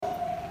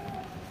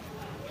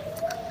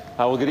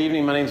Well, good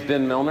evening. My name's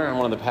Ben Milner. I'm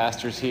one of the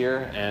pastors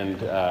here,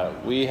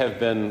 and we have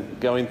been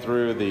going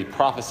through the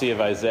prophecy of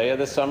Isaiah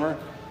this summer,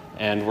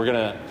 and we're going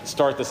to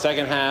start the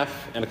second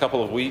half in a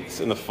couple of weeks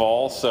in the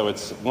fall. So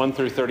it's 1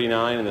 through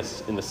 39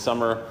 in the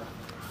summer,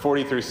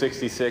 40 through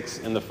 66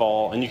 in the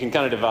fall, and you can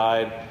kind of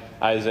divide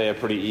Isaiah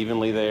pretty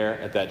evenly there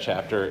at that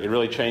chapter. It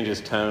really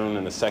changes tone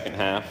in the second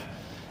half.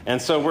 And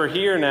so we're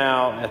here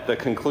now at the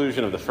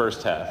conclusion of the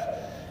first half.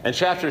 And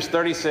chapters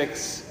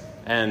 36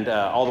 and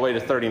all the way to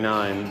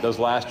 39, those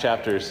last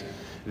chapters,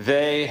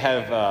 they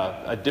have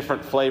a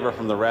different flavor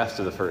from the rest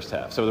of the first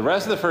half. So the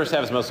rest of the first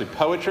half is mostly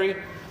poetry.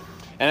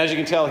 And as you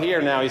can tell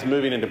here now, he's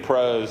moving into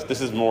prose.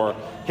 This is more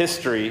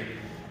history.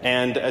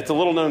 And it's a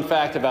little known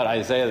fact about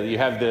Isaiah that you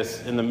have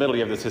this, in the middle,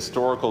 you have this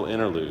historical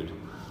interlude,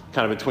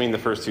 kind of between the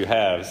first two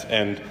halves.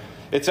 And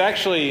it's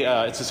actually,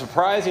 it's a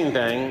surprising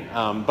thing,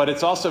 but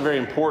it's also very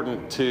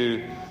important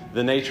to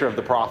the nature of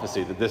the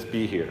prophecy that this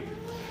be here.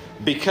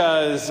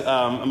 Because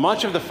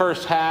much of the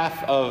first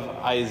half of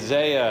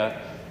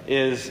Isaiah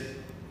is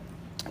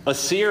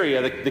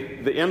Assyria,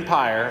 the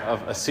empire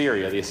of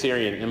Assyria, the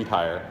Assyrian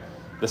Empire,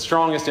 the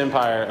strongest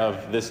empire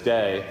of this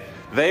day.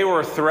 They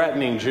were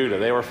threatening Judah.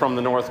 They were from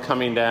the north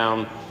coming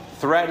down,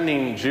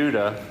 threatening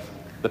Judah,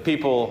 the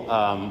people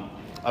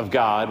of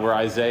God, where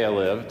Isaiah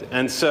lived.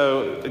 And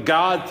so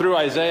God, through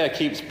Isaiah,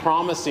 keeps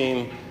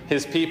promising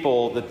his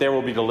people that there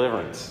will be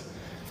deliverance.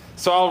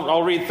 So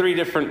I'll read three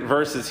different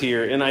verses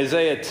here. In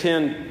Isaiah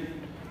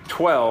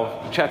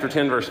chapter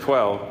 10, verse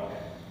 12,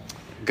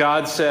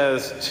 God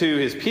says to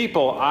his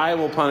people, "I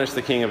will punish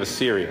the king of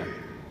Assyria,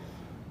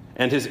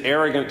 and his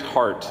arrogant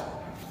heart,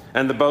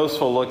 and the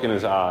boastful look in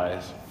his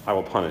eyes, I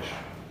will punish."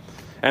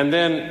 And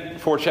then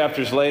 4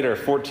 chapters later,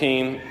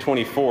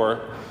 14:24,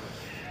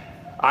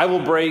 "I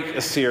will break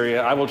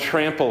Assyria, I will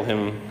trample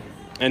him,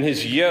 and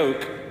his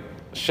yoke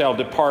shall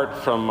depart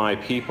from my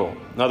people."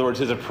 In other words,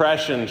 his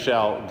oppression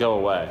shall go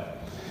away.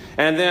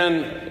 And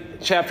then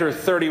chapter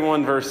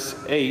 31, verse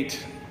 8,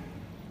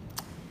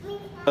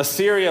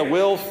 "Assyria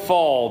will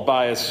fall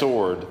by a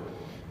sword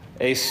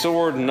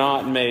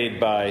not made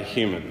by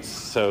humans."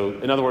 So,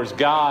 in other words,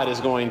 God is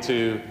going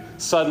to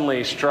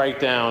suddenly strike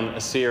down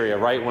Assyria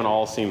right when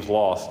all seems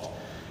lost.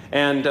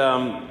 And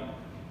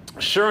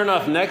sure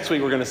enough, next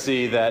week we're going to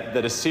see that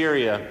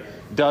Assyria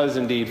does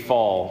indeed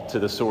fall to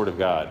the sword of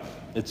God.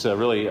 It's a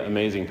really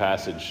amazing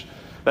passage.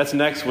 That's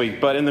next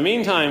week. But in the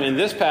meantime, in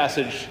this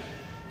passage,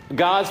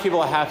 God's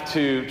people have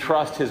to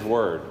trust his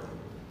word.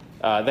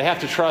 They have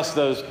to trust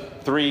those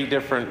three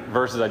different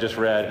verses I just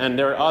read, and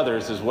there are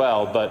others as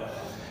well. But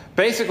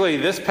basically,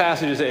 this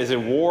passage is a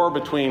war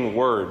between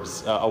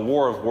words, a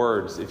war of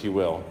words, if you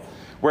will,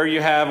 where you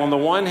have, on the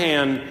one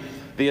hand,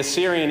 the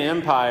Assyrian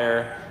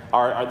Empire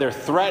they're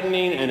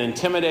threatening and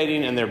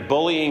intimidating, and they're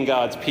bullying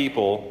God's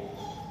people,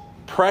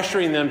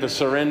 pressuring them to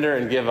surrender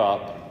and give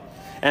up.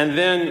 And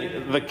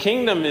then the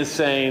kingdom is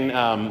saying,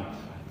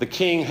 the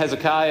king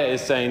Hezekiah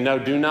is saying, no,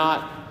 do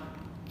not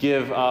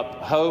give up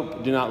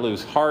hope. Do not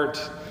lose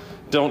heart.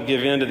 Don't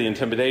give in to the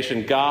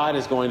intimidation. God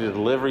is going to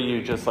deliver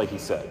you just like he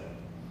said.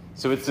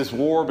 So it's this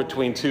war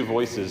between two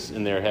voices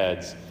in their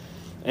heads.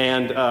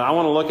 And I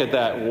want to look at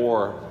that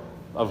war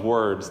of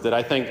words that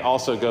I think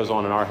also goes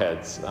on in our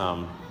heads.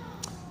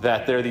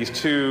 That there are these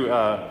two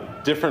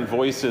different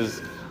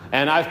voices.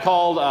 And I've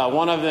called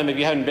one of them, if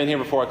you haven't been here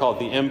before, I call it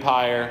the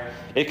empire.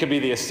 It could be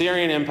the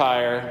Assyrian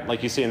Empire,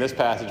 like you see in this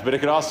passage, but it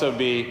could also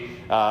be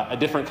a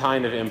different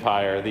kind of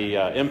empire, the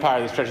empire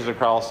that stretches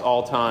across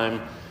all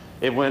time.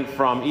 It went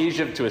from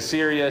Egypt to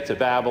Assyria to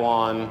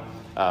Babylon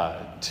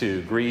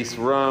to Greece,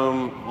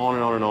 Rome, on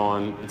and on and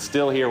on. It's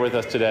still here with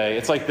us today.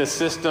 It's like this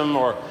system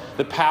or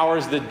the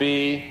powers that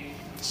be.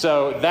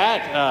 So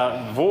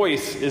that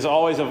voice is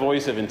always a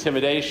voice of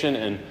intimidation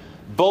and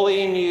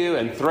bullying you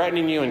and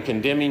threatening you and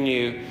condemning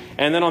you.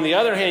 And then on the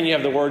other hand, you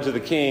have the words of the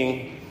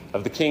king,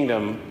 of the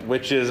kingdom,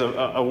 which is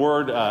a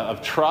word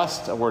of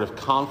trust, a word of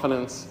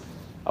confidence,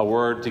 a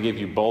word to give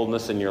you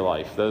boldness in your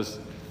life. Those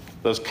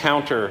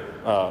counter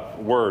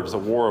words, a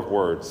war of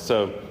words.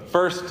 So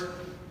first,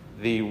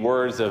 the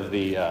words of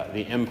the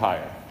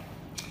empire.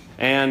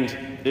 And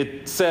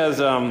it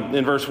says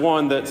in verse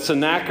 1 that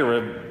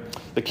Sennacherib,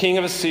 the king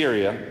of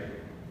Assyria,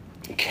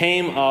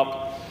 came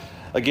up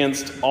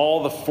against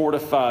all the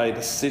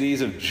fortified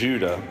cities of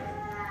Judah.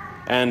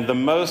 And the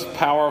most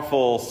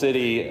powerful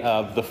city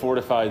of the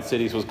fortified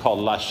cities was called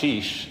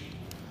Lachish.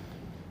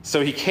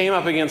 So he came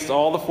up against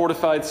all the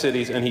fortified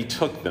cities and he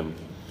took them.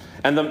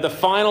 And the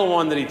final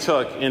one that he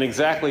took in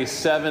exactly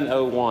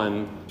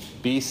 701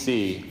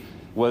 BC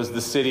was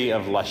the city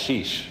of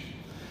Lachish.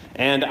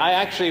 And I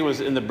actually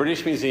was in the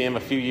British Museum a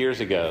few years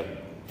ago,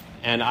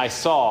 and I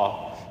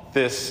saw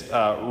this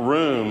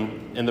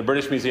room in the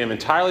British Museum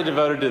entirely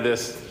devoted to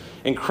this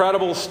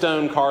incredible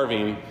stone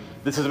carving.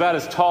 This is about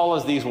as tall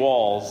as these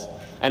walls,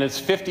 and it's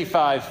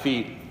 55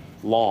 feet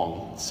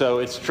long. So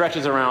it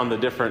stretches around the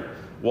different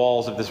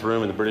walls of this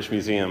room in the British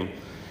Museum.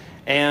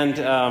 And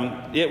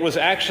it was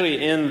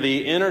actually in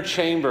the inner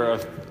chamber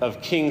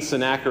of King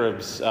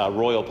Sennacherib's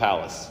royal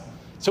palace.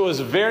 So it was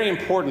very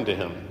important to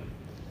him.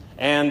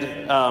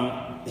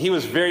 And he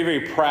was very,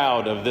 very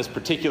proud of this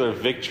particular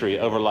victory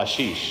over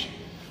Lachish,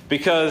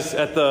 because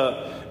at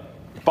the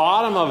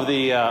bottom of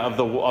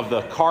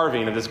the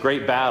carving of this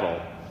great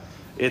battle,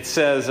 it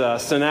says,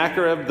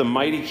 Sennacherib, the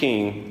mighty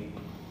king,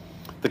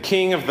 the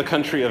king of the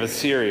country of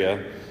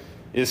Assyria,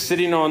 is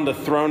sitting on the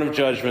throne of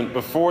judgment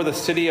before the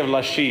city of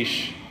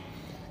Lachish,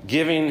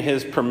 giving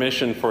his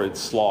permission for its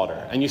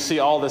slaughter. And you see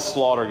all this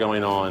slaughter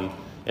going on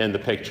in the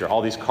picture,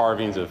 all these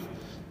carvings of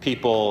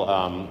people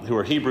who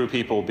are Hebrew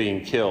people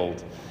being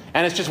killed.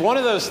 And it's just one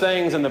of those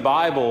things in the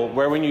Bible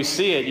where when you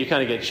see it, you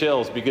kind of get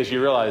chills because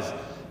you realize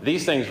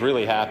these things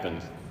really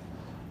happened.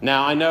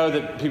 Now, I know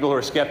that people who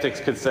are skeptics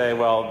could say,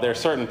 well, there are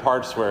certain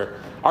parts where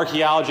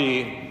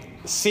archaeology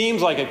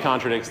seems like it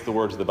contradicts the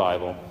words of the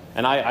Bible.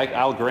 And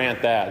I'll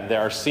grant that.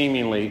 There are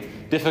seemingly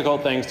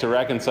difficult things to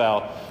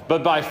reconcile.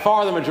 But by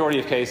far the majority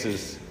of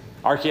cases,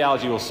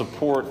 archaeology will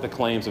support the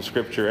claims of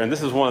Scripture. And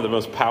this is one of the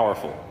most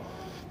powerful.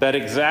 That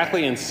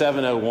exactly in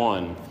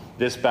 701,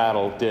 this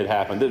battle did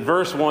happen. That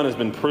verse 1 has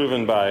been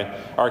proven by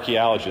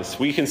archaeologists.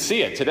 We can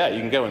see it today. You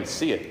can go and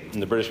see it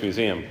in the British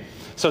Museum.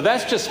 So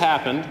that's just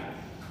happened.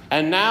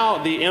 And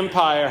now the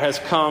empire has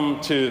come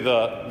to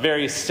the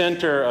very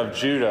center of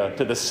Judah,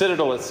 to the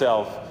citadel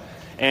itself,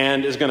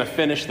 and is going to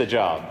finish the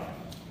job.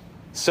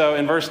 So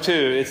in verse 2,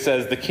 it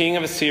says, the king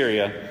of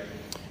Assyria,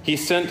 he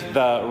sent the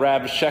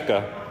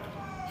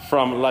Rabshakeh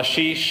from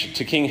Lachish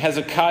to King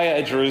Hezekiah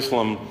at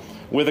Jerusalem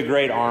with a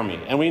great army.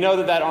 And we know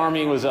that that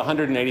army was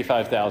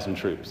 185,000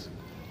 troops.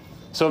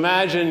 So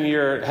imagine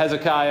you're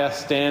Hezekiah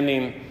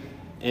standing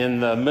in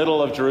the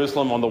middle of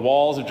Jerusalem, on the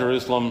walls of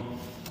Jerusalem,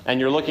 and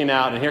you're looking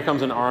out, and here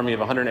comes an army of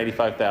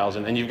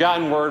 185,000. And you've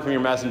gotten word from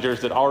your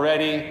messengers that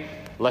already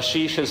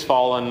Lachish has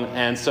fallen,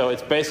 and so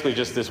it's basically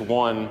just this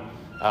one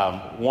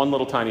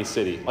little tiny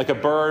city. Like a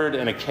bird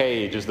in a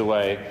cage is the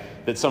way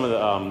that some of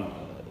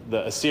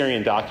the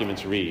Assyrian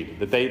documents read.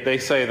 That they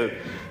say that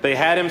they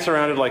had him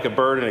surrounded like a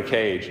bird in a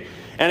cage.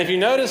 And if you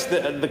notice,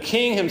 the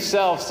king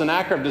himself,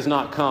 Sennacherib, does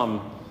not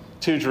come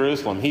to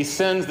Jerusalem. He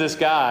sends this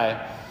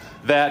guy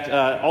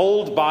that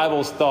old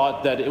Bibles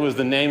thought that it was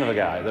the name of a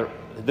guy.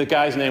 The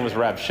guy's name was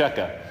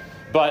Rabshakeh.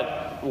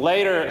 But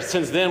later,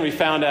 since then, we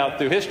found out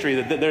through history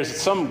that there's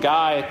some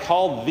guy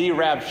called the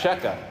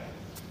Rabshakeh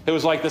who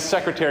was like the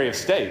Secretary of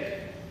State.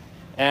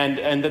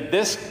 And that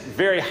this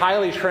very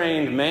highly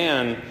trained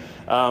man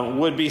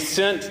would be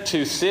sent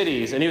to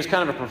cities, and he was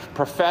kind of a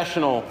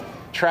professional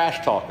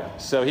trash talker.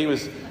 So he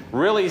was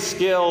really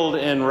skilled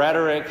in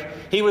rhetoric.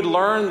 He would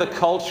learn the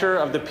culture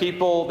of the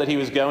people that he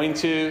was going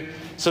to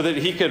so that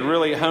he could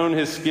really hone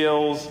his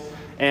skills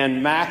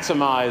and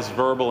maximize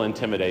verbal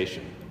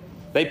intimidation.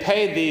 They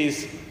paid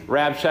these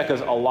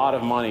Rabshakehs a lot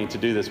of money to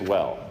do this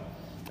well.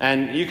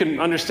 And you can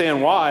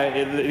understand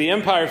why. The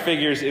empire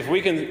figures if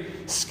we can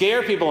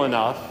scare people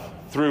enough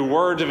through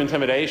words of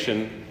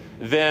intimidation,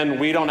 then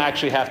we don't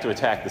actually have to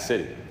attack the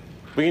city.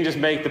 We can just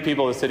make the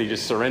people of the city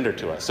just surrender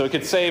to us. So it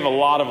could save a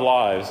lot of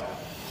lives.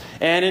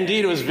 And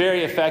indeed, it was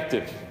very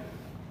effective.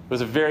 It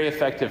was a very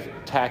effective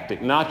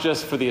tactic, not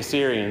just for the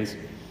Assyrians,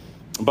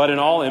 but in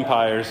all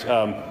empires.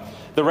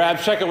 The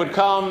Rabshakeh would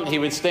come, he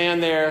would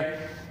stand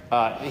there,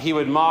 he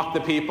would mock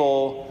the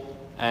people,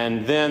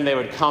 and then they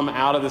would come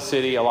out of the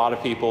city, a lot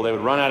of people. They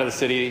would run out of the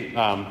city.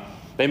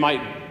 They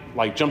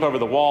might jump over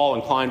the wall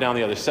and climb down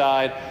the other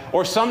side.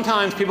 Or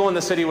sometimes people in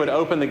the city would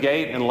open the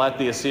gate and let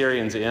the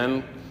Assyrians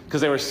in because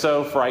they were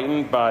so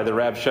frightened by the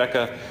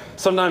Rabshakeh.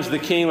 Sometimes the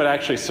king would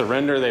actually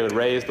surrender. They would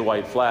raise the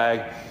white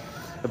flag.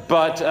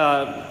 But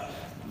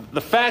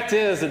the fact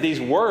is that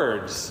these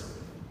words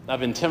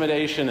of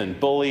intimidation and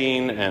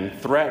bullying and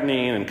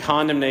threatening and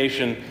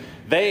condemnation,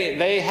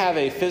 they have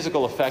a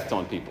physical effect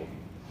on people.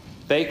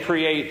 They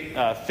create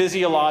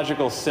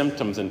physiological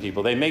symptoms in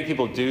people. They make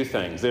people do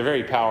things. They're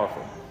very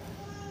powerful.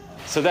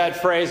 So that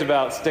phrase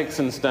about sticks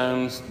and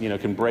stones,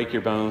 can break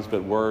your bones,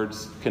 but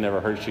words can never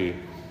hurt you.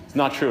 It's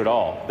not true at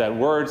all. That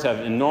words have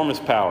enormous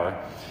power.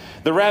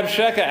 The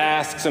Rabshakeh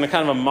asks in a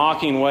kind of a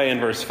mocking way in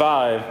verse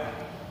 5,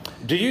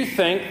 do you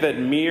think that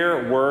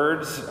mere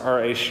words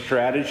are a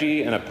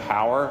strategy and a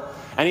power?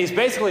 And he's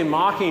basically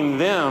mocking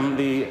them,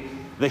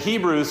 the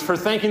Hebrews, for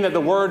thinking that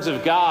the words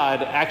of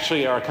God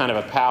actually are kind of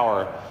a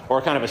power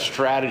or kind of a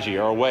strategy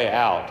or a way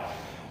out.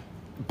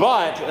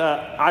 But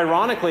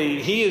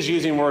ironically, he is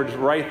using words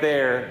right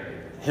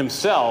there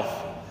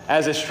himself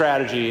as a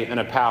strategy and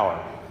a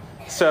power.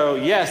 So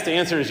yes, the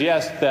answer is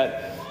yes,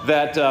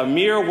 that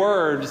mere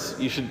words,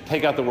 you should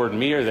take out the word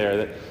mere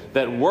there,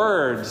 that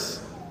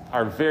words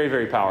are very,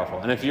 very powerful.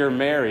 And if you're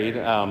married,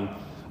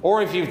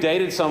 or if you've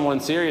dated someone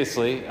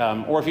seriously,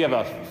 or if you have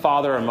a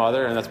father or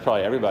mother, and that's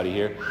probably everybody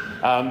here,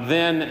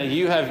 then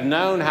you have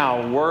known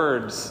how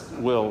words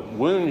will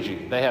wound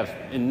you. They have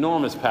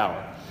enormous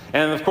power.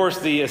 And of course,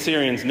 the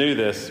Assyrians knew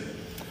this.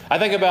 I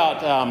think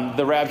about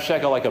the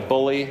Rabshakeh like a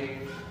bully.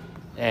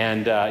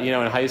 And,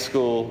 in high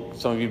school,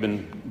 some of you have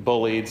been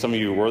bullied. Some of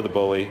you were the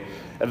bully.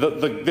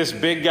 This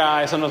big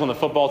guy, sometimes on the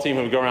football team,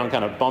 who would go around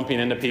kind of bumping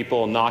into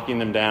people and knocking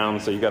them down,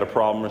 so you got a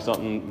problem or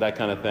something, that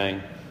kind of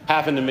thing.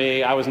 Happened to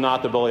me. I was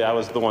not the bully. I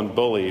was the one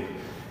bullied.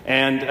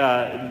 And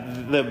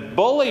the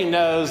bully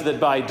knows that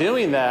by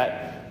doing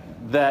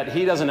that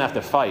he doesn't have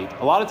to fight.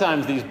 A lot of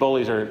times these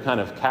bullies are kind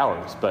of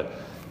cowards, but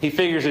he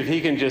figures if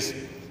he can just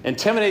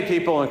intimidate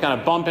people and kind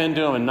of bump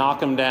into them and knock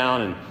them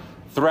down and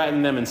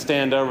threaten them and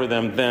stand over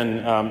them,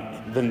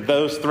 then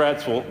those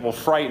threats will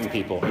frighten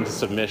people into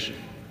submission.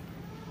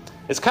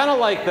 It's kind of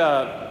like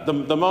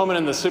the moment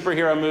in the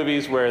superhero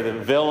movies where the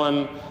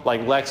villain,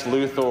 like Lex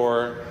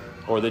Luthor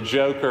or the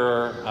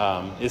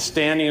Joker, is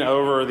standing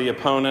over the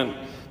opponent.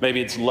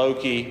 Maybe it's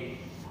Loki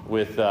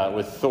with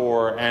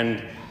Thor,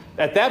 and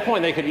at that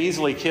point they could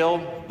easily kill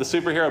the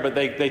superhero, but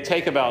they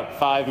take about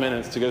 5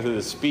 minutes to go through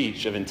the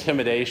speech of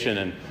intimidation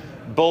and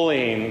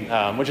bullying,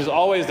 which is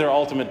always their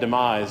ultimate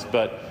demise.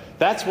 But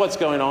that's what's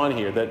going on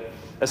here, that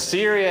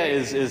Assyria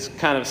is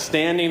kind of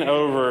standing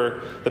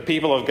over the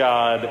people of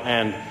God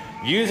and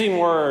using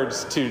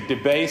words to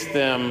debase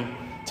them,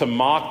 to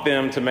mock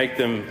them, to make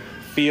them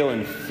feel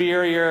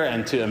inferior,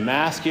 and to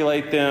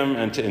emasculate them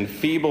and to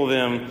enfeeble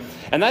them.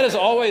 And that has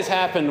always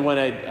happened when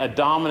a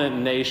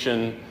dominant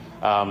nation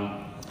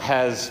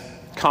has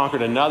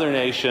conquered another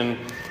nation.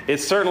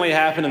 It's certainly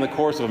happened in the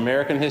course of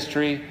American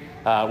history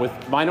with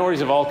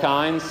minorities of all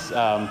kinds.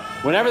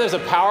 Whenever there's a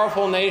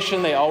powerful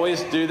nation, they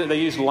always do that.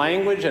 They use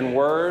language and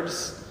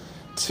words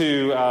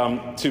to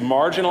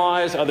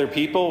marginalize other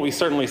people. We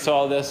certainly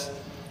saw this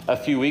a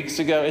few weeks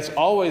ago. It's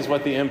always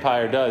what the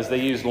empire does.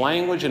 They use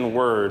language and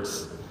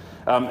words.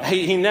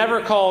 He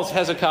never calls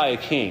Hezekiah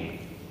king.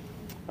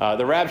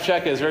 The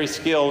Rabshakeh is very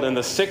skilled, and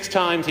the 6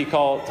 times he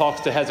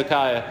talks to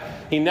Hezekiah,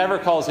 he never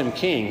calls him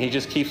king. He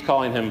just keeps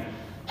calling him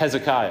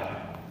Hezekiah,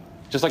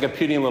 just like a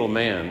puny little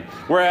man.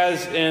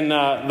 Whereas in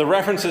the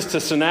references to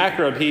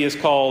Sennacherib, he is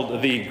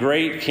called the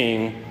great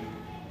king,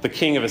 the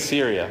king of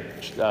Assyria,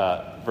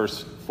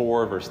 verse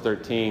 4, verse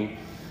 13.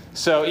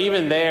 So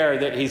even there,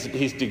 that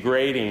he's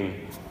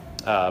degrading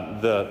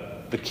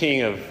the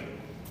king of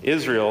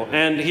Israel.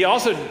 And he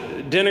also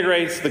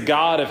denigrates the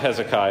God of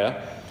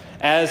Hezekiah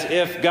as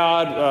if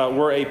God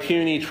were a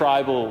puny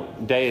tribal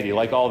deity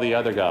like all the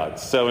other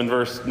gods. So in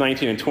verse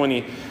 19 and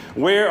 20,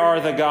 where are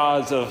the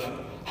gods of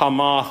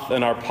Hamath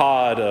and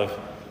Arpad, of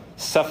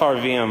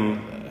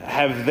Sepharvaim?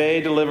 Have they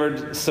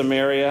delivered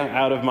Samaria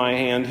out of my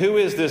hand? Who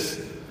is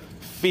this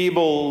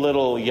feeble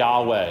little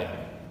Yahweh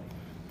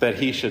that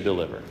he should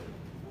deliver?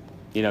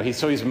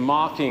 He's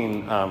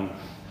mocking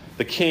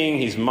the king.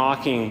 He's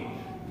mocking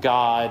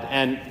God.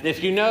 And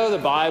if you know the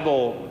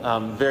Bible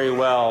very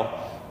well,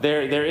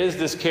 there is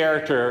this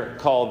character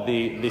called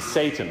the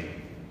Satan,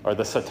 or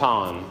the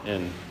Satan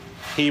in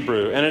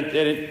Hebrew. And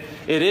it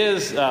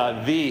is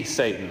the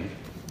Satan,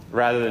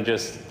 rather than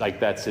just like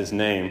that's his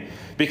name.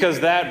 Because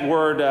that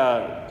word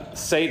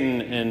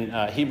Satan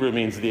in Hebrew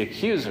means the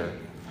accuser.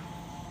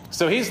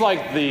 So he's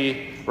like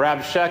the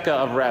Rabshakeh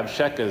of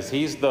Rabshakehs.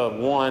 He's the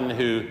one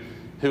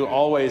who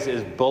always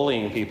is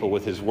bullying people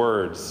with his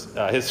words.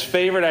 His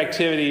favorite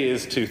activity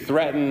is to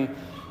threaten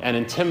and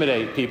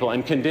intimidate people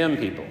and condemn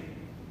people.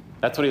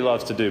 That's what he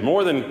loves to do.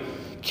 More than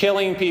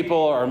killing people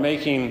or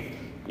making,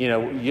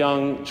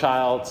 young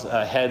child's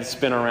heads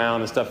spin around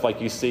and stuff like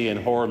you see in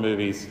horror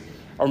movies,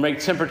 or make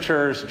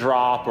temperatures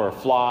drop or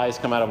flies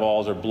come out of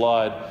walls or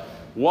blood.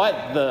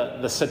 What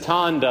the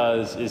Satan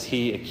does is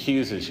he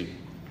accuses you.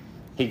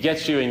 He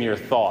gets you in your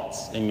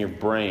thoughts, in your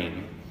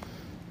brain.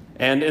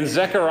 And in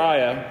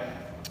Zechariah,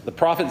 the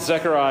prophet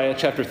Zechariah,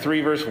 chapter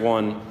 3, verse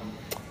 1,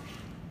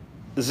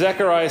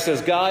 Zechariah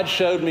says, God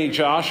showed me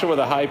Joshua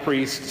the high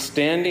priest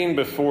standing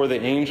before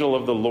the angel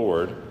of the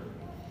Lord,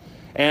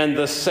 and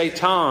the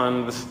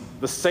Satan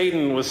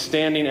was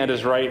standing at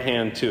his right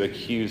hand to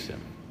accuse him.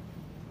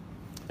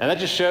 And that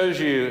just shows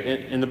you,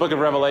 in the book of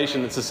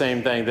Revelation, it's the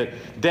same thing,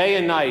 that day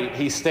and night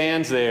he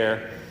stands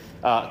there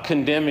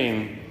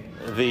condemning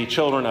the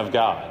children of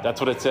God. That's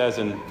what it says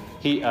in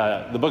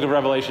the book of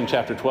Revelation,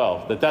 chapter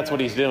 12, that's what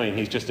he's doing.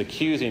 He's just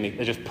accusing,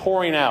 he's just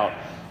pouring out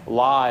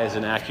lies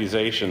and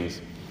accusations.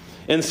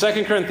 In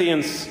 2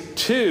 Corinthians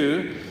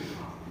 2,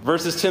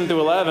 verses 10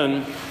 through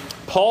 11,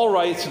 Paul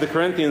writes to the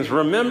Corinthians,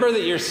 remember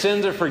that your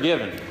sins are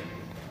forgiven.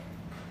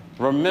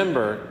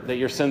 Remember that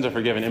your sins are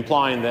forgiven,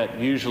 implying that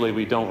usually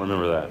we don't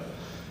remember that.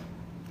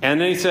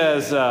 And then he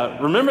says,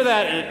 remember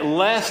that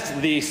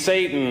lest the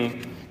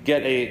Satan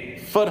get a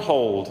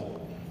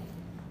foothold,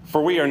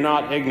 for we are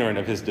not ignorant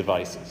of his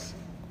devices.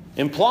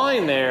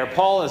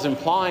 Paul is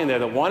implying there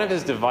that one of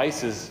his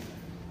devices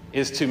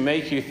is to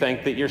make you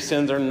think that your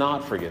sins are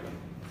not forgiven.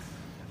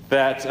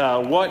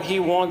 That what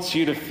he wants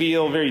you to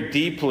feel very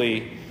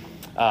deeply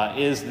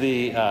is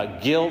the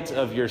guilt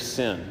of your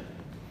sin.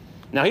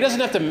 Now, he doesn't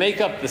have to make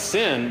up the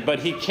sin, but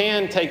he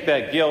can take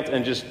that guilt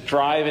and just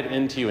drive it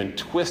into you and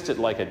twist it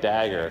like a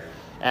dagger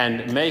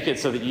and make it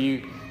so that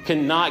you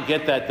cannot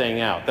get that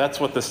thing out.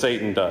 That's what the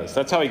Satan does.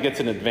 That's how he gets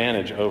an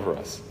advantage over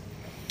us.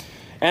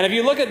 And if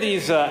you look at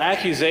these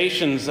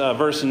accusations,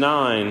 verse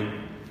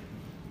 9,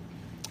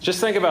 just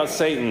think about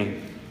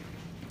Satan,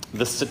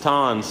 the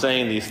Satan,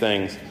 saying these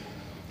things.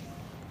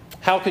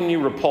 How can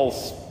you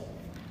repulse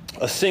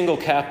a single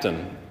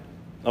captain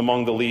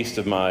among the least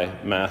of my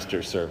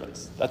master's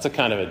servants? That's a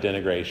kind of a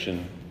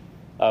denigration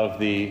of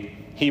the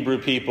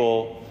Hebrew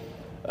people.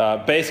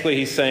 Basically,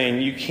 he's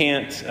saying you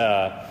can't,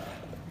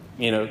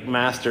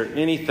 master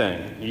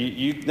anything.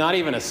 You not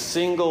even a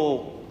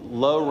single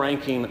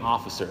low-ranking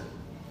officer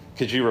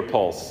could you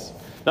repulse.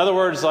 In other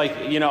words,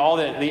 all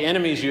the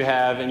enemies you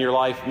have in your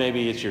life,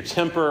 maybe it's your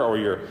temper or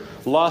your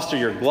lust or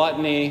your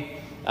gluttony.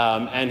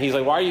 And he's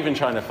like, why are you even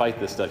trying to fight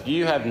this stuff?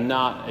 You have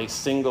not a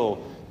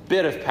single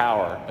bit of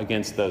power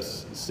against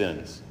those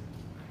sins.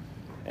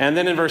 And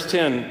then in verse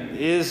 10,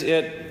 is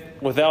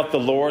it without the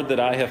Lord that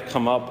I have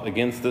come up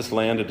against this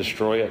land to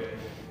destroy it?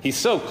 He's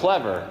so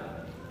clever.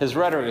 His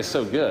rhetoric is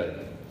so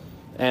good.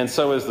 And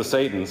so is the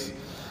Satan's.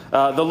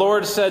 The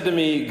Lord said to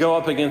me, go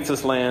up against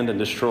this land and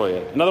destroy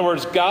it. In other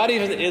words, God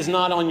is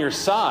not on your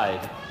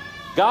side.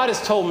 God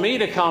has told me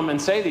to come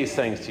and say these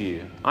things to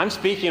you. I'm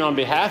speaking on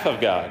behalf of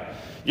God.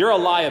 You're a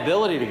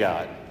liability to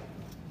God.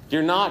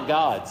 You're not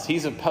God's.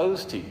 He's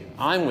opposed to you.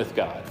 I'm with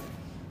God.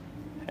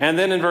 And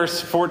then in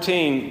verse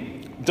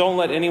 14, don't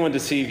let anyone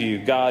deceive you.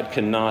 God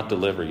cannot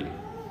deliver you.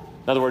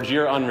 In other words,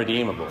 you're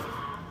unredeemable.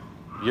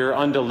 You're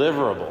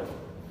undeliverable.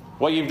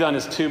 What you've done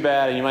is too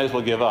bad and you might as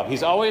well give up.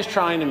 He's always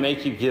trying to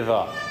make you give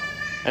up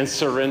and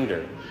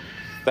surrender.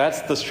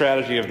 That's the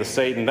strategy of the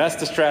Satan. That's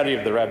the strategy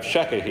of the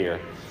Rabshakeh here.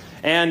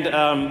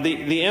 And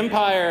the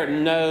empire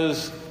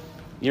knows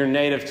your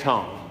native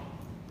tongue.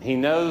 He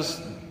knows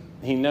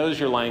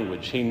your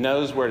language. He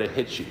knows where to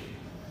hit you.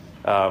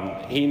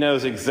 He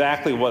knows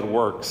exactly what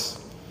works.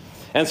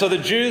 And so the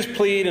Jews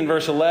plead in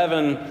verse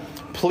 11,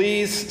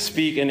 please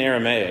speak in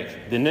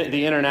Aramaic,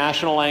 the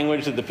international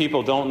language that the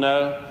people don't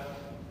know.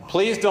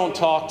 Please don't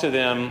talk to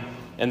them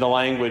in the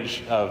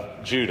language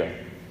of Judah.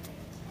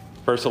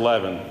 Verse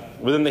 11,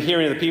 within the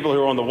hearing of the people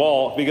who are on the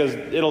wall, because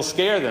it'll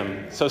scare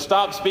them. So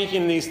stop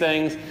speaking these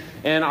things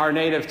in our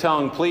native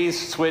tongue.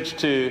 Please switch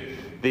to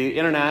the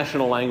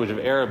international language of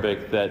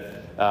Arabic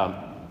that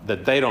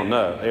they don't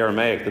know,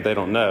 Aramaic that they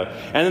don't know.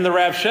 And then the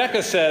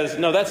Rabshakeh says,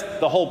 no, that's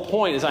the whole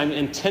point, is I'm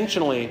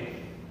intentionally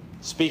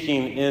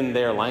speaking in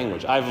their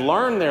language. I've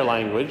learned their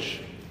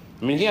language.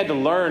 I mean, he had to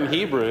learn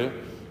Hebrew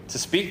to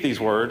speak these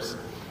words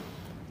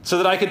so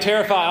that I could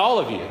terrify all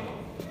of you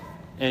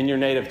in your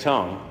native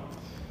tongue.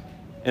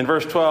 In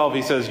verse 12,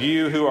 he says,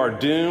 you who are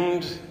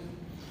doomed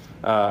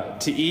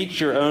to eat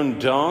your own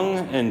dung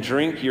and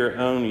drink your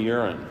own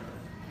urine.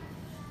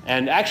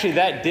 And actually,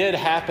 that did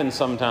happen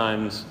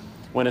sometimes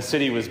when a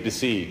city was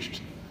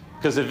besieged.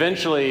 Because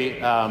eventually,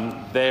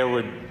 there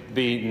would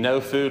be no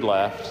food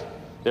left,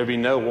 there would be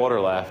no water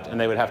left, and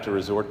they would have to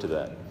resort to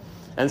that.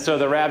 And so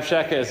the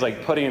Rabshakeh is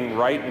like putting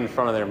right in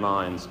front of their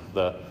minds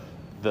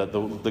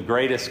the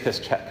greatest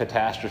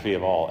catastrophe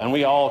of all. And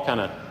we all kind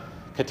of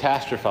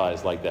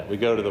catastrophize like that. We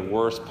go to the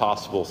worst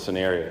possible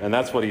scenario. And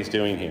that's what he's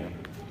doing here.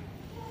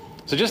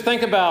 So just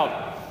think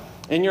about,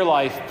 in your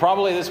life,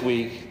 probably this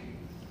week,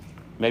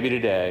 maybe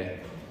today,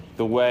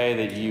 the way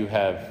that you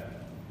have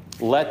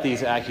let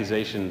these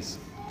accusations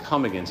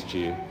come against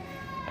you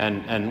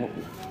and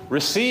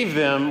receive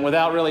them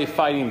without really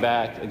fighting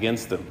back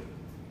against them.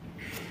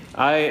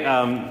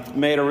 I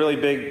made a really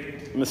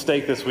big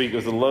mistake this week. It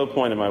was the low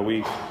point of my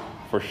week,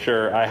 for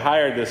sure. I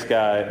hired this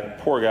guy,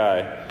 poor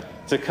guy,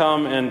 to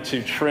come and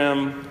to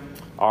trim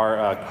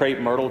our crepe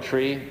myrtle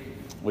tree,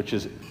 which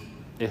it's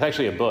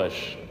actually a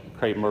bush.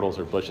 Crepe myrtles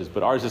are bushes,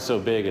 but ours is so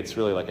big it's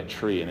really like a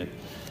tree, and it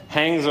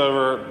hangs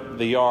over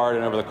the yard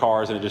and over the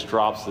cars, and it just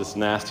drops this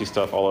nasty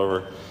stuff all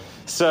over.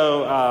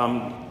 So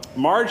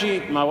Margie,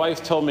 my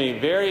wife, told me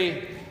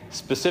very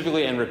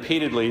specifically and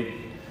repeatedly,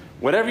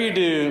 whatever you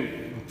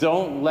do,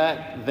 don't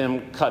let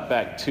them cut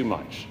back too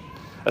much,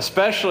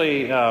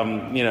 especially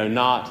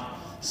not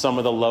some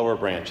of the lower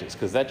branches,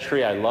 because that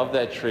tree, I love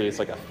that tree. It's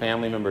like a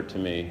family member to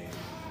me.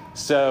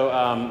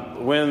 So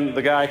when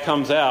the guy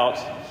comes out,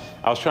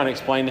 I was trying to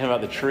explain to him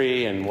about the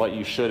tree and what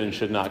you should and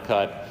should not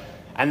cut.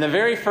 And the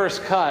very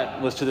first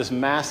cut was to this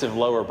massive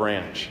lower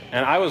branch.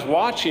 And I was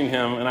watching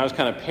him, and I was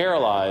kind of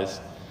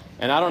paralyzed.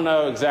 And I don't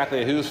know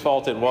exactly whose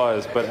fault it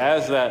was, but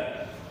as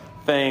that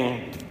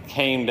thing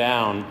came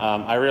down,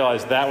 I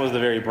realized that was the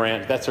very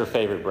branch. That's her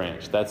favorite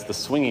branch. That's the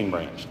swinging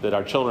branch that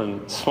our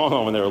children swung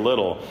on when they were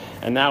little.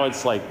 And now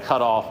it's like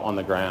cut off on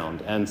the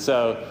ground. And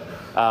so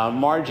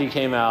Margie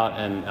came out,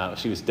 and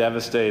she was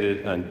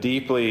devastated and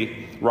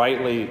deeply,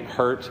 rightly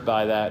hurt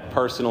by that,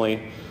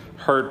 personally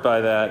hurt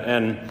by that.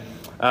 And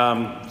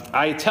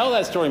I tell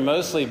that story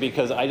mostly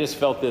because I just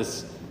felt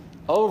this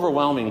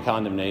overwhelming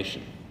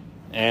condemnation.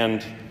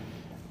 And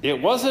it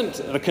wasn't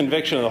the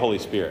conviction of the Holy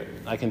Spirit.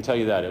 I can tell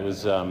you that. It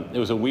was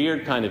a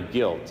weird kind of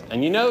guilt.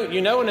 And you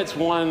know when it's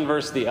one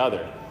versus the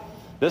other.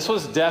 This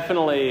was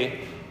definitely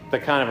the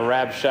kind of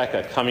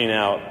Rabshakeh coming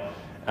out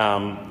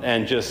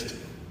and just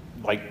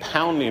like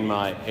pounding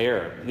my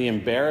air. The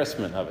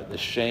embarrassment of it, the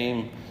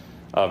shame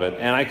of it.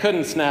 And I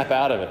couldn't snap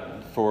out of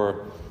it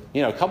for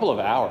a couple of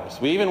hours.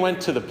 We even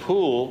went to the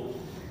pool.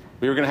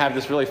 We were going to have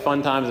this really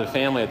fun time as a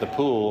family at the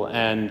pool,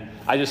 and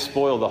I just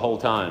spoiled the whole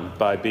time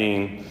by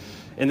being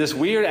in this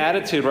weird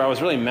attitude where I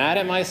was really mad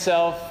at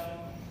myself,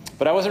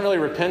 but I wasn't really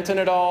repentant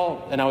at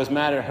all, and I was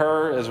mad at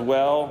her as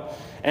well.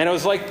 And it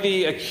was like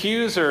the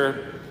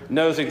accuser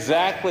knows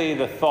exactly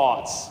the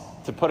thoughts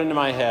to put into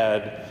my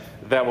head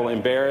that will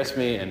embarrass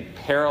me and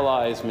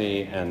paralyze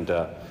me. And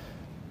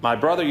my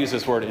brother used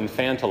this word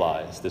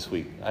infantilize this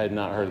week. I had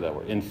not heard of that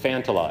word.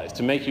 Infantilize,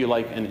 to make you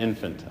like an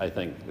infant, I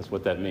think is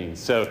what that means.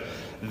 So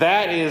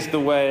that is the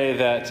way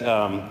that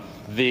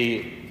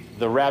the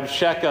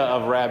Rabshakeh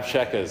of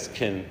Rabshakehs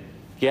can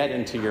get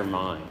into your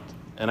mind.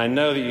 And I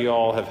know that you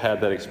all have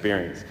had that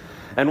experience.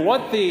 And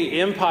what the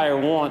empire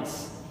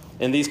wants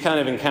in these kind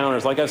of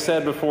encounters, like I've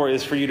said before,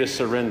 is for you to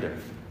surrender,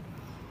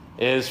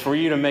 is for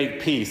you to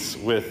make peace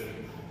with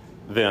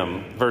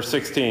them. Verse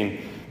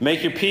 16,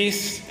 make your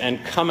peace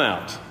and come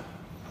out.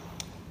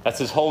 That's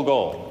his whole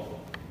goal,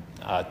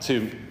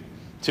 to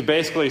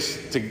basically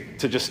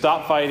to just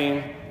stop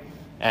fighting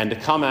and to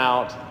come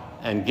out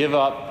and give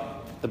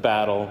up the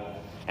battle.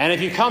 And if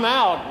you come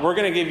out, we're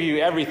going to give you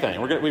everything.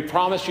 We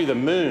promise you the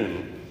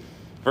moon.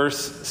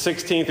 Verse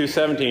 16 through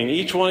 17,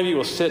 each one of you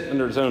will sit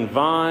under his own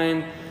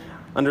vine,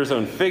 under his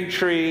own fig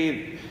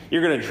tree.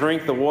 You're going to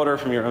drink the water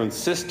from your own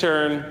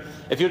cistern.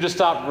 If you'll just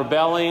stop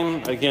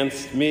rebelling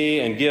against me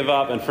and give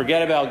up and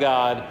forget about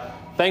God,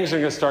 things are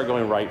going to start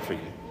going right for you.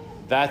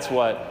 That's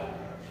what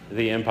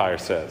the empire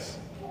says.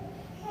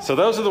 So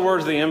those are the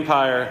words of the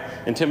empire: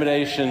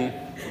 intimidation,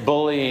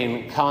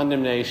 bullying,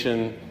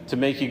 condemnation, to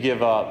make you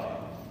give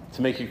up,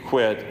 to make you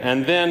quit.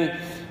 And then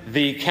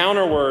the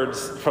counter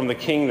words from the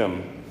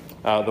kingdom,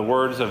 the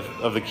words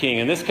of the king.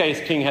 In this case,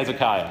 King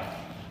Hezekiah,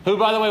 who,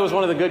 by the way, was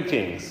one of the good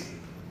kings,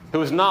 who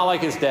was not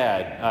like his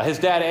dad. His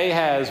dad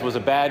Ahaz was a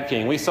bad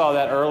king. We saw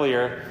that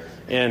earlier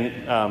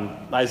in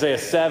Isaiah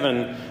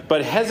 7.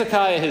 But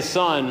Hezekiah, his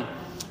son,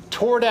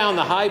 tore down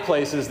the high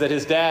places that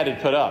his dad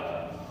had put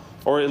up,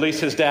 or at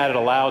least his dad had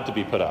allowed to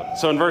be put up.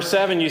 So in verse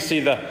 7, you see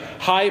the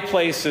high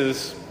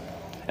places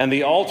and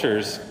the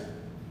altars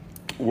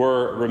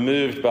were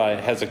removed by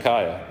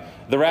Hezekiah.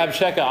 The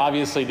Rabshakeh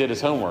obviously did his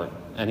homework,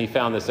 and he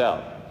found this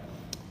out,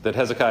 that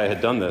Hezekiah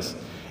had done this.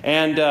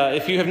 And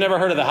if you have never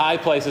heard of the high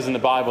places in the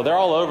Bible, they're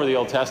all over the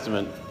Old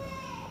Testament.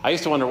 I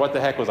used to wonder what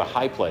the heck was a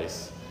high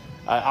place.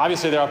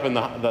 Obviously, they're up in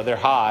they're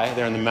high,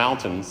 they're in the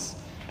mountains.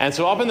 And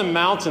so up in the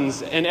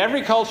mountains, in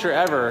every culture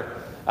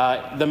ever,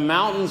 the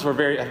mountains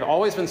have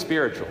always been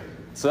spiritual.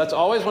 So that's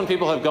always when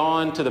people have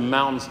gone to the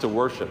mountains to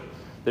worship.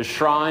 There's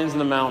shrines in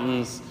the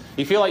mountains.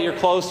 You feel like you're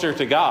closer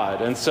to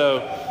God. And so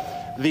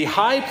the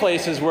high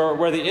places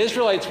where the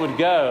Israelites would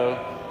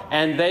go,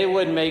 and they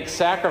would make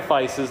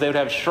sacrifices. They would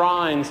have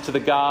shrines to the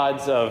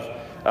gods of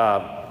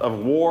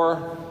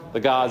war, the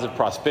gods of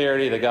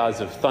prosperity, the gods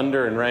of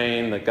thunder and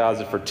rain, the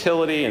gods of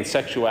fertility and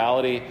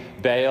sexuality,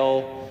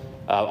 Baal,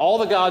 all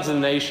the gods of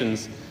the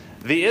nations.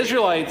 The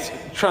Israelites,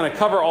 trying to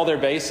cover all their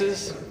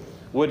bases,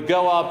 would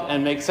go up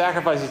and make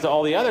sacrifices to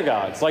all the other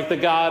gods, like the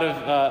god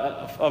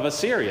of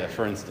Assyria,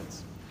 for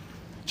instance,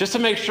 just to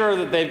make sure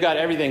that they've got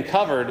everything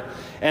covered.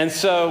 And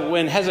so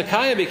when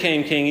Hezekiah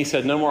became king, he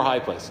said, no more high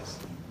places.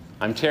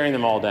 I'm tearing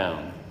them all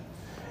down.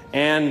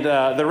 And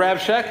the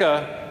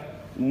Rabshakeh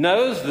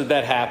knows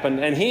that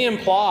happened, and he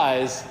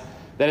implies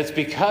that it's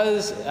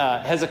because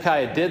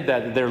Hezekiah did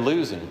that they're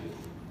losing.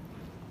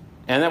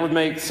 And that would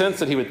make sense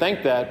that he would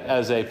think that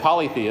as a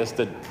polytheist,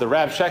 that the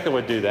Rabshakeh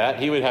would do that.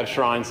 He would have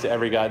shrines to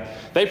every god.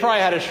 They probably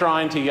had a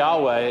shrine to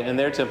Yahweh in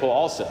their temple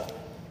also,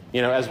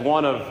 as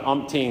one of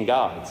umpteen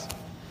gods.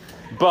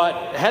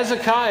 But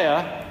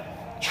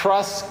Hezekiah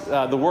trusts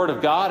the word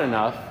of God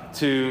enough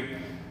to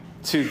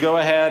go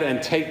ahead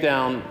and take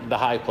down the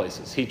high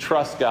places. He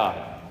trusts God.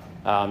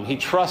 He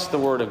trusts the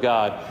word of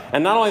God.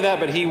 And not only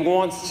that, but he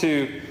wants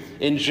to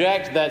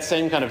inject that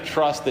same kind of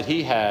trust that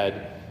he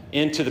had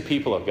into the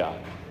people of God.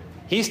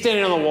 He's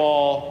standing on the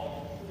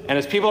wall, and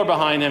his people are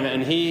behind him,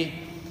 and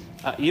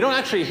you don't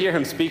actually hear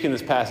him speak in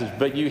this passage,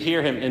 but you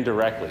hear him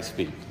indirectly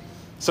speak.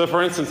 So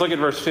for instance, look at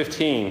verse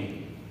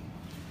 15.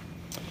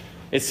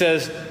 It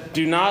says,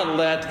 do not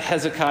let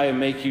Hezekiah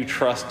make you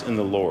trust in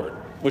the Lord,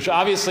 which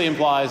obviously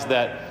implies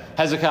that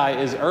Hezekiah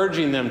is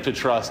urging them to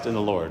trust in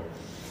the Lord.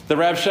 The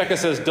Rabshakeh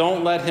says,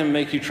 don't let him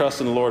make you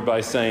trust in the Lord by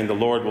saying, the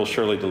Lord will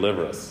surely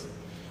deliver us.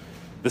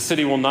 The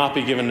city will not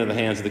be given into the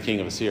hands of the king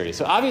of Assyria.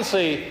 So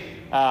obviously,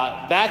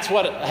 that's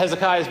what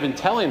Hezekiah has been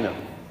telling them.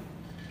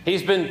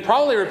 He's been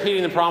probably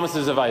repeating the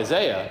promises of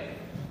Isaiah.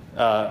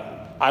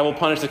 I will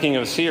punish the king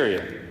of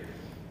Assyria.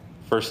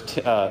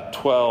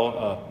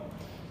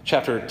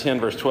 Chapter 10,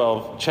 verse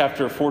 12.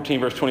 Chapter 14,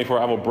 verse 24,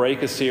 I will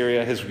break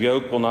Assyria. His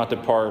yoke will not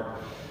depart.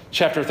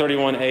 Chapter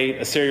 31,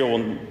 8, Assyria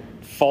will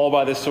fall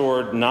by the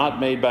sword, not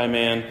made by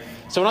man.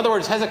 So in other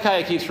words,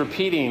 Hezekiah keeps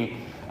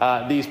repeating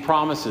these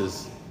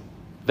promises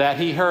that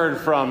he heard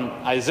from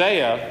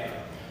Isaiah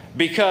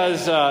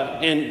because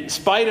in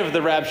spite of the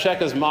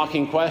Rabshakeh's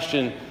mocking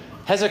question,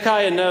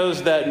 Hezekiah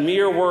knows that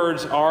mere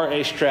words are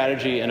a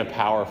strategy and a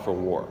power for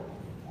war.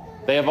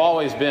 They have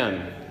always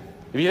been.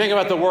 If you think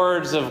about the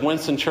words of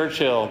Winston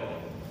Churchill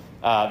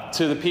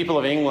to the people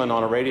of England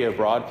on a radio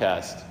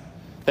broadcast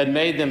that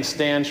made them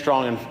stand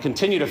strong and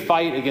continue to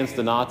fight against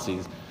the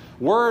Nazis,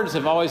 words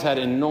have always had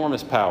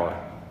enormous power.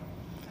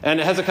 And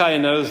Hezekiah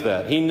knows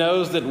that. He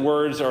knows that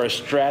words are a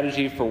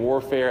strategy for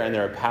warfare and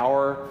they're a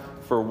power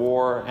for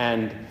war.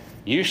 And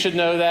You should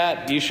know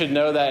that. You should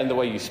know that in the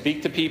way you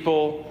speak to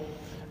people,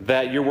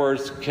 that your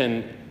words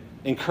can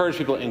encourage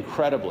people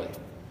incredibly.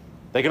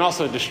 They can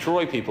also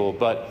destroy people,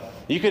 but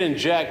you can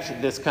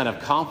inject this kind of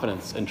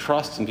confidence and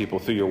trust in people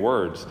through your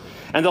words.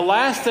 And the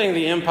last thing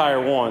the empire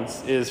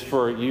wants is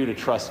for you to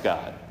trust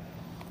God.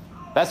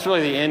 That's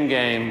really the end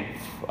game.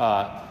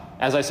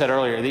 As I said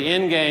earlier, the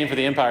end game for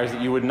the empire is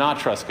that you would not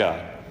trust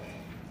God.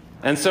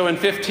 And so in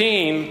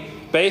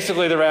 15,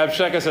 basically the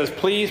Rabshakeh says,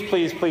 please,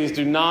 please, please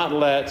do not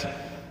let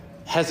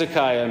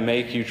Hezekiah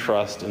make you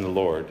trust in the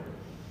Lord.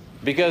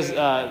 Because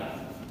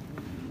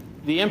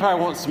the empire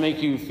wants to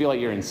make you feel like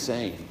you're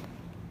insane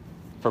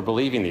for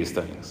believing these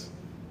things.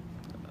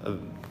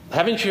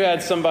 Haven't you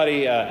had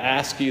somebody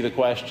ask you the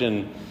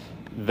question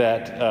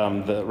that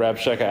the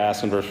Rabshakeh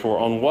asked in verse 4,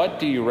 on what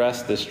do you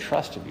rest this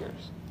trust of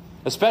yours?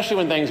 Especially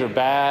when things are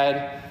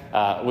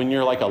bad, when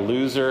you're like a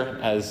loser,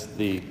 as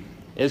the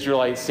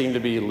Israelites seem to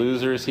be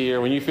losers here,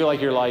 when you feel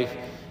like your life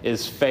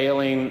is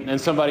failing, and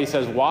somebody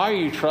says, why are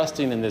you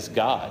trusting in this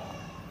God?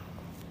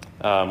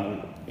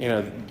 Can't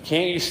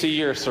you see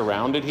you're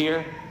surrounded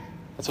here?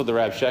 That's what the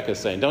Rabshakeh is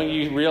saying. Don't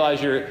you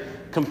realize you're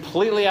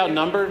completely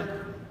outnumbered?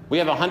 We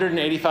have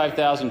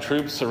 185,000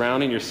 troops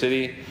surrounding your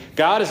city.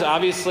 God is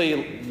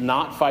obviously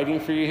not fighting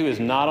for you. He is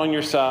not on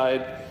your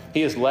side.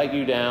 He has let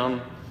you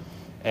down.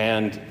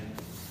 And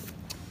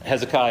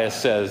Hezekiah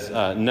says,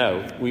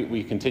 no,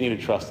 we continue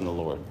to trust in the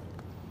Lord.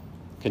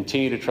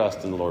 Continue to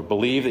trust in the Lord.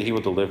 Believe that he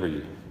will deliver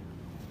you.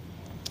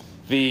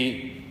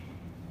 The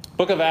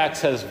book of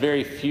Acts has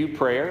very few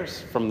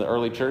prayers from the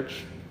early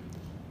church.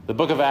 The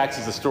book of Acts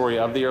is the story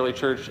of the early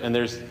church, and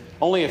there's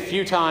only a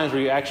few times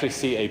where you actually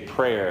see a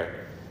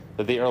prayer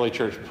that the early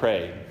church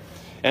prayed.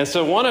 And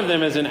so one of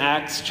them is in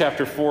Acts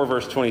chapter 4,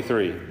 verse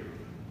 23.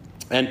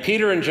 And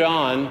Peter and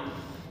John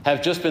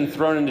have just been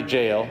thrown into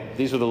jail.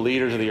 These were the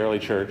leaders of the early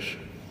church.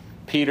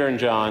 Peter and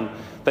John.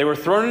 They were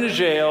thrown into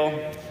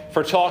jail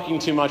for talking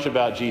too much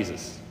about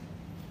Jesus.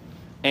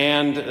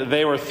 And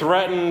they were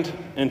threatened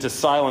into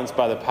silence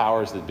by the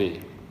powers that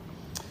be.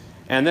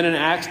 And then in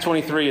Acts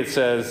 23, it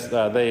says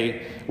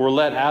they were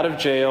let out of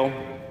jail.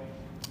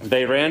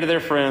 They ran to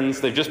their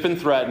friends. They've just been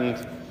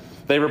threatened.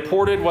 They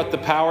reported what the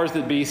powers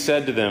that be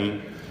said to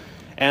them.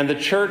 And the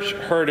church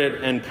heard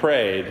it and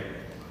prayed.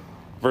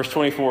 Verse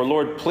 24,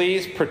 Lord,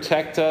 please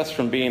protect us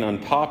from being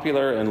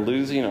unpopular and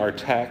losing our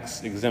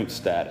tax-exempt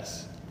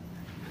status.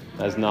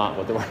 That's not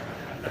what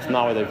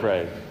they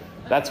prayed.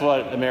 That's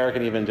what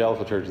American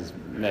evangelical churches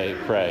may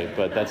pray,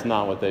 but that's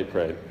not what they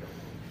prayed.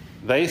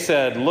 They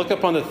said, look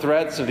upon the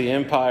threats of the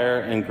empire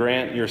and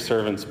grant your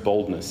servants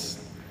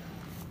boldness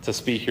to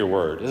speak your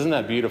word. Isn't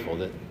that beautiful?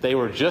 That they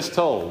were just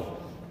told,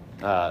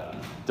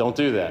 don't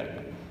do that.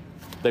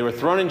 They were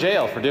thrown in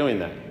jail for doing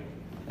that.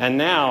 And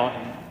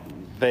now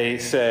they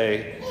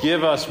say,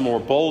 give us more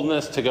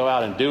boldness to go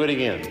out and do it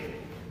again.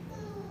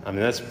 I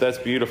mean, that's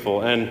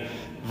beautiful. And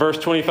verse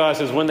 25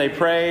 says, when they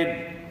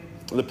prayed,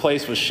 the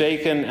place was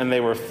shaken, and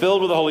they were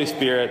filled with the Holy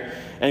Spirit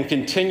and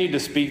continued to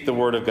speak the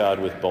word of God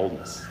with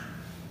boldness.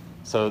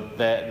 So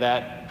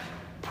that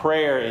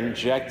prayer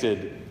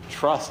injected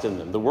trust in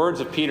them. The words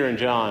of Peter and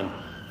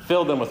John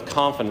filled them with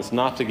confidence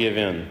not to give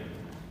in.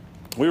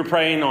 We were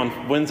praying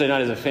on Wednesday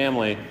night as a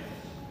family,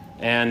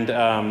 and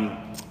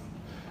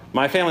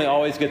my family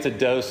always gets a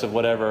dose of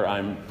whatever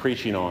I'm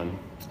preaching on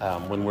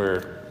when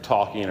we're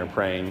talking or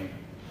praying.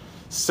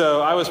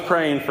 So I was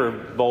praying for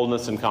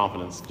boldness and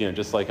confidence,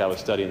 just like I was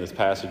studying this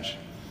passage.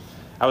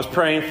 I was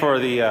praying for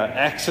the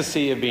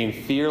ecstasy of being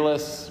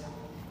fearless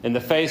in the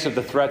face of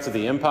the threats of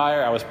the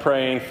empire. I was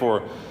praying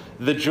for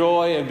the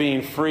joy of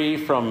being free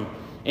from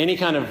any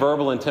kind of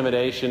verbal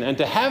intimidation. And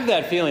to have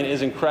that feeling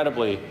is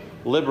incredibly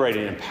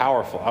liberating and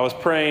powerful. I was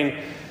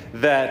praying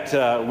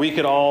that we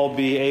could all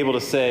be able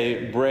to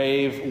say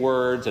brave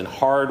words and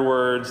hard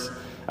words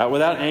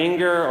without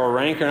anger or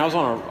rancor. And I was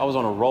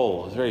on a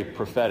roll. It was very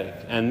prophetic.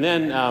 And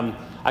then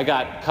I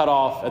got cut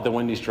off at the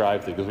Wendy's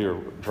drive-thru because we were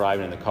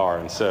driving in the car.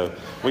 And so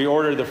we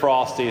ordered the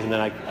Frosties, and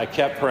then I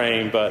kept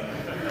praying, but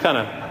kind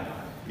of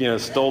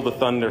stole the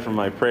thunder from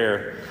my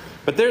prayer.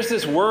 But there's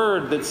this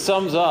word that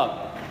sums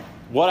up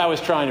what I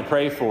was trying to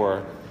pray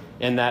for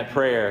in that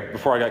prayer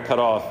before I got cut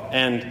off.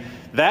 And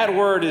that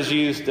word is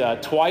used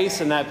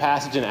twice in that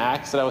passage in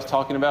Acts that I was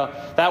talking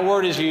about. That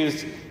word is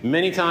used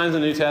many times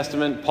in the New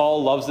Testament.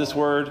 Paul loves this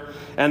word.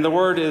 And the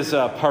word is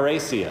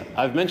parousia.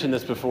 I've mentioned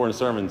this before in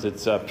sermons.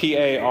 It's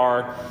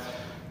P-A-R-H-E-S-I-A.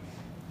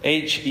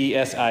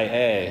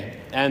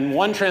 And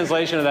one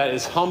translation of that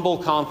is humble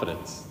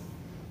confidence.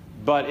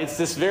 But it's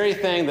this very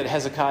thing that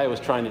Hezekiah was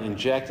trying to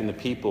inject in the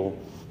people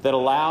that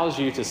allows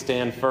you to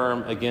stand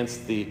firm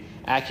against the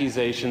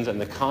accusations and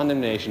the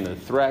condemnation and the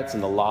threats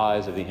and the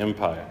lies of the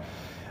empire.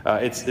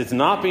 It's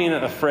not being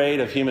afraid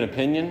of human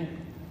opinion.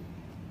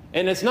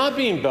 And it's not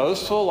being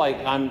boastful, like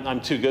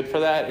I'm too good for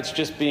that. It's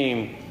just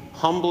being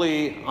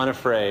humbly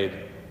unafraid,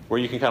 where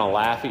you can kind of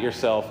laugh at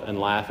yourself and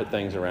laugh at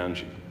things around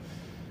you.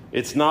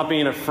 It's not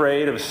being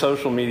afraid of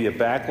social media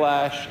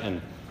backlash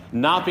and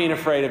not being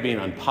afraid of being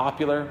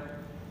unpopular.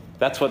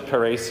 That's what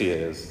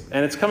parousia is.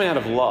 And it's coming out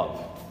of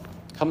love.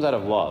 It comes out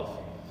of love.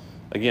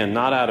 Again,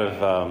 not out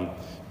of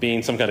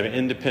being some kind of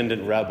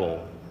independent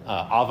rebel,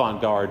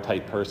 avant-garde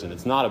type person.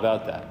 It's not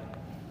about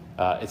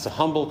that. It's a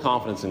humble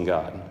confidence in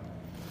God.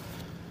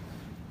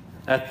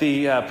 At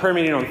the prayer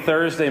meeting on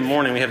Thursday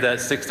morning, we have that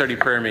 6:30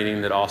 prayer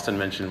meeting that Austin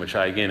mentioned, which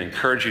I, again,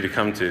 encourage you to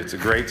come to. It's a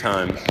great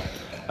time.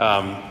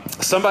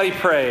 Somebody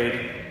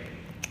prayed.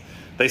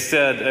 They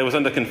said it was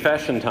under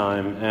confession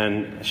time,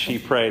 and she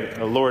prayed,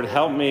 Lord,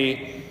 help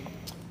me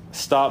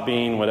stop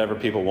being whatever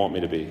people want me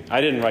to be. I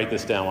didn't write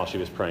this down while she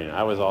was praying.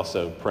 I was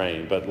also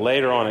praying, but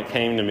later on it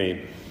came to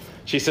me.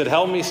 She said,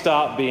 help me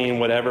stop being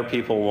whatever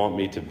people want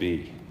me to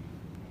be.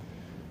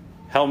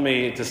 Help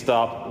me to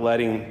stop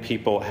letting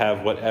people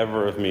have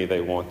whatever of me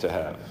they want to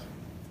have.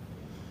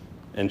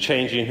 And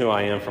changing who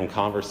I am from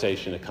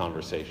conversation to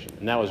conversation.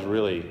 And that was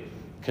really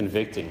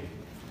convicting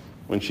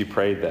when she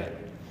prayed that.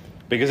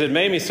 Because it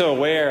made me so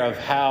aware of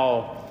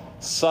how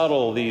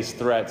subtle these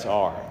threats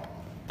are.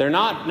 They're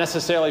not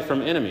necessarily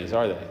from enemies,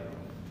 are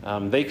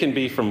they? They can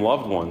be from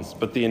loved ones.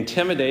 But the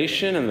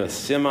intimidation and the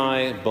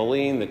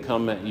semi-bullying that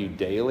come at you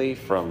daily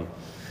from,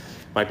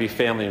 might be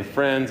family and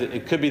friends.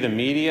 It could be the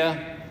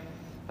media.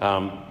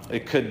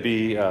 It could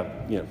be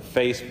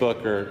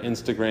Facebook or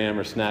Instagram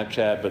or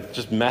Snapchat, but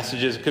just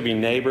messages. It could be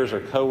neighbors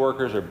or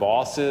coworkers or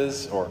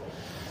bosses or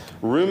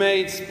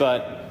roommates.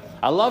 But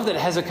I love that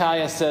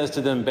Hezekiah says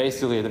to them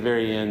basically at the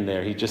very end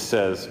there, he just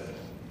says,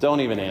 don't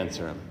even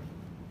answer him.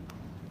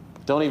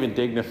 Don't even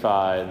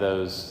dignify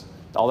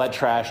all that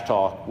trash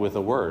talk with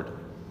a word.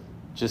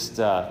 Just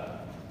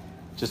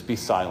be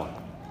silent.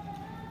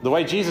 The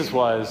way Jesus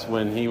was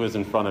when he was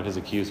in front of his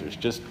accusers.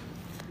 Just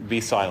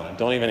be silent.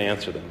 Don't even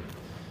answer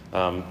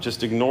them.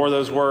 Just ignore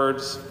those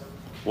words.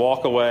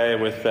 Walk away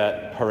with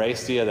that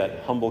parasia,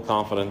 that humble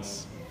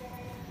confidence.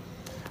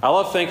 I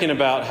love thinking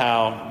about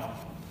how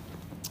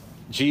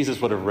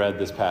Jesus would have read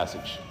this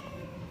passage.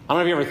 I don't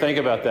know if you ever think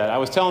about that. I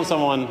was telling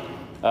someone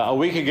a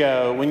week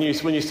ago, when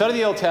you study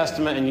the Old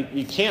Testament and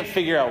you can't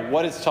figure out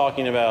what it's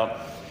talking about,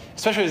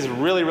 especially these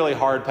really, really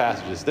hard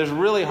passages. There's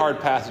really hard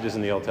passages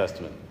in the Old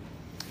Testament.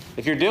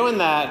 If you're doing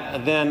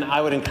that, then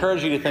I would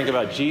encourage you to think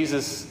about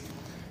Jesus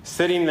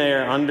sitting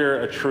there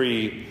under a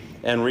tree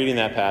and reading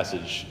that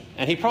passage.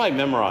 And he probably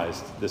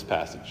memorized this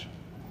passage.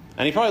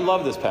 And he probably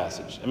loved this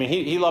passage. I mean,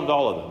 he loved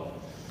all of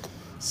them.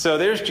 So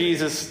there's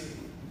Jesus,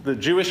 the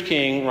Jewish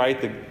king, right?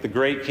 The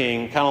great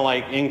king, kind of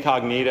like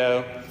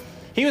incognito.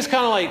 He was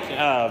kind of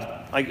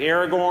like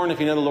Aragorn, if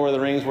you know the Lord of the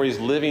Rings, where he's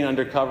living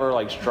undercover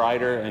like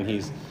Strider, and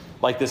he's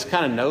like this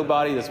kind of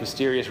nobody, this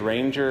mysterious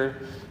ranger.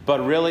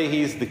 But really,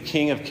 he's the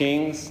King of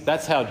Kings.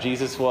 That's how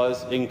Jesus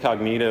was,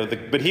 incognito.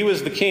 But he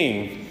was the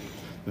King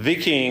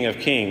of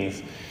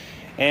Kings.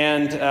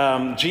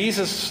 And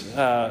Jesus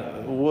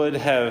would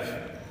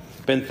have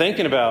been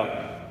thinking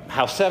about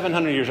how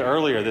 700 years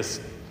earlier,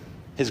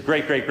 his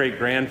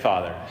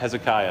great-great-great-grandfather,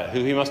 Hezekiah,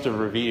 who he must have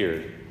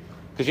revered,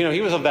 because,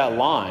 he was of that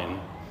line,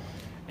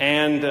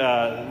 and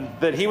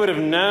that he would have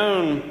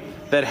known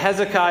that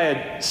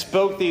Hezekiah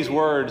spoke these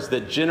words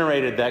that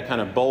generated that kind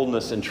of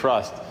boldness and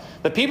trust.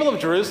 The people of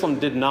Jerusalem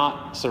did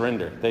not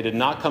surrender. They did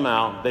not come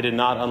out. They did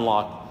not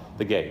unlock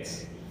the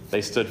gates.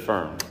 They stood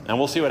firm. And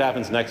we'll see what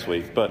happens next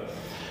week. But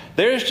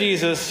there's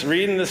Jesus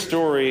reading the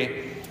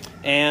story,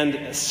 and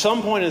at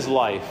some point in his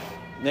life,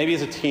 maybe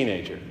as a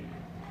teenager,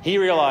 he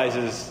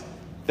realizes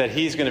that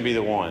he's going to be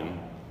the one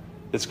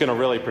that's going to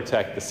really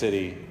protect the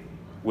city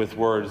with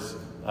words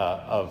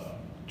of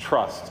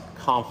trust,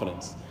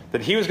 confidence,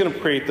 that he was going to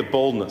create the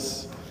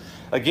boldness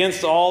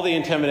against all the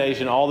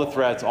intimidation, all the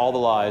threats, all the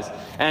lies.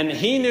 And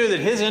he knew that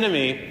his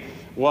enemy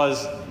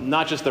was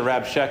not just the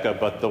Rabshakeh,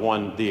 but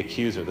the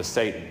accuser, the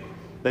Satan.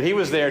 That he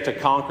was there to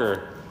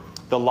conquer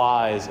the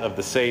lies of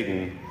the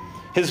Satan.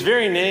 His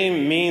very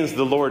name means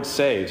the Lord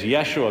saves.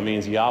 Yeshua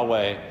means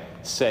Yahweh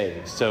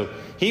saves. So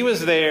he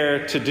was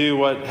there to do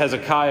what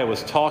Hezekiah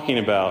was talking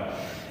about.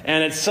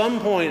 And at some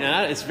point,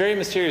 and it's very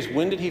mysterious,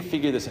 when did he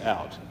figure this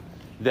out?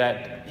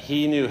 That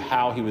he knew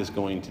how he was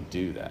going to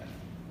do that.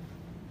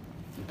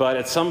 But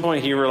at some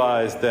point he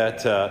realized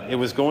that it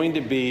was going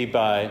to be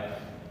by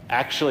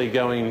actually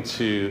going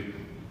to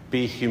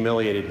be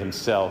humiliated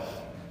himself,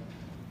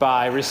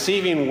 by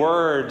receiving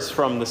words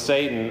from the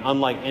Satan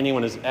unlike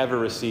anyone has ever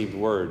received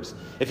words.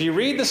 If you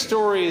read the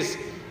stories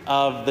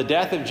of the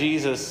death of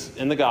Jesus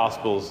in the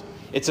Gospels,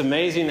 it's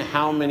amazing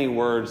how many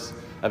words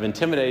of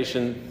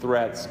intimidation,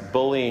 threats,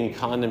 bullying,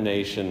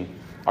 condemnation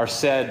are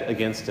said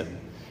against him.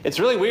 It's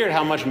really weird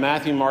how much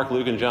Matthew, Mark,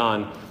 Luke, and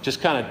John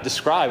just kind of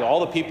describe all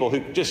the people who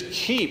just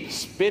keep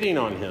spitting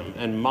on him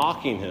and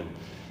mocking him.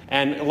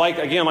 And like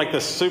the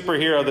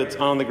superhero that's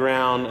on the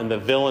ground and the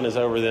villain is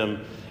over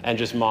them and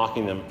just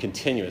mocking them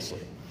continuously.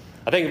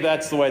 I think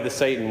that's the way the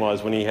Satan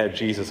was when he had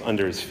Jesus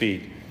under his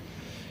feet.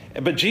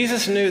 But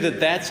Jesus knew that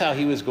that's how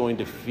he was going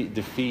to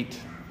defeat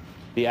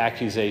the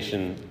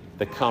accusation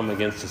that come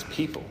against his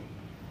people,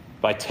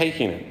 by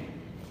taking it,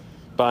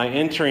 by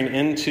entering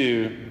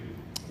into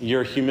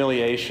your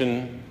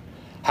humiliation,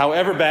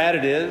 however bad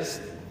it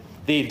is,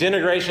 the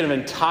denigration of an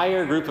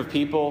entire group of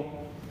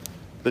people,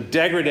 the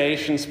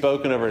degradation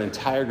spoken over an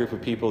entire group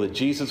of people, that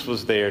Jesus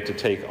was there to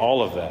take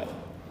all of that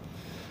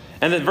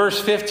And that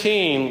verse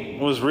 15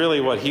 was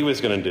really what he was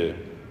going to do.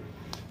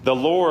 The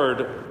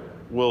Lord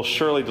will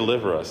surely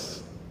deliver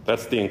us.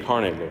 That's the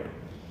incarnate Lord.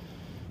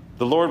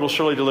 The Lord will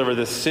surely deliver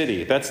this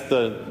city. That's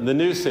the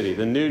new city,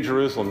 the new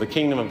Jerusalem, the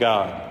kingdom of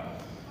God.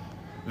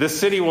 This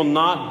city will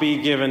not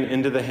be given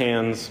into the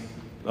hands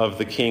of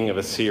the king of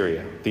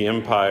Assyria. The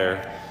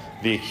empire,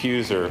 the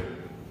accuser,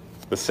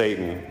 the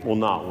Satan will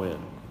not win.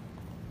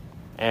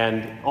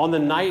 And on the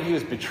night he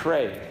was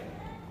betrayed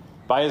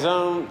by his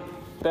own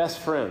best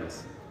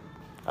friends,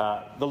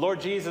 the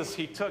Lord Jesus,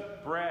 he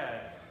took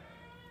bread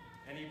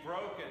and he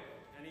broke it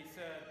and he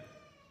said,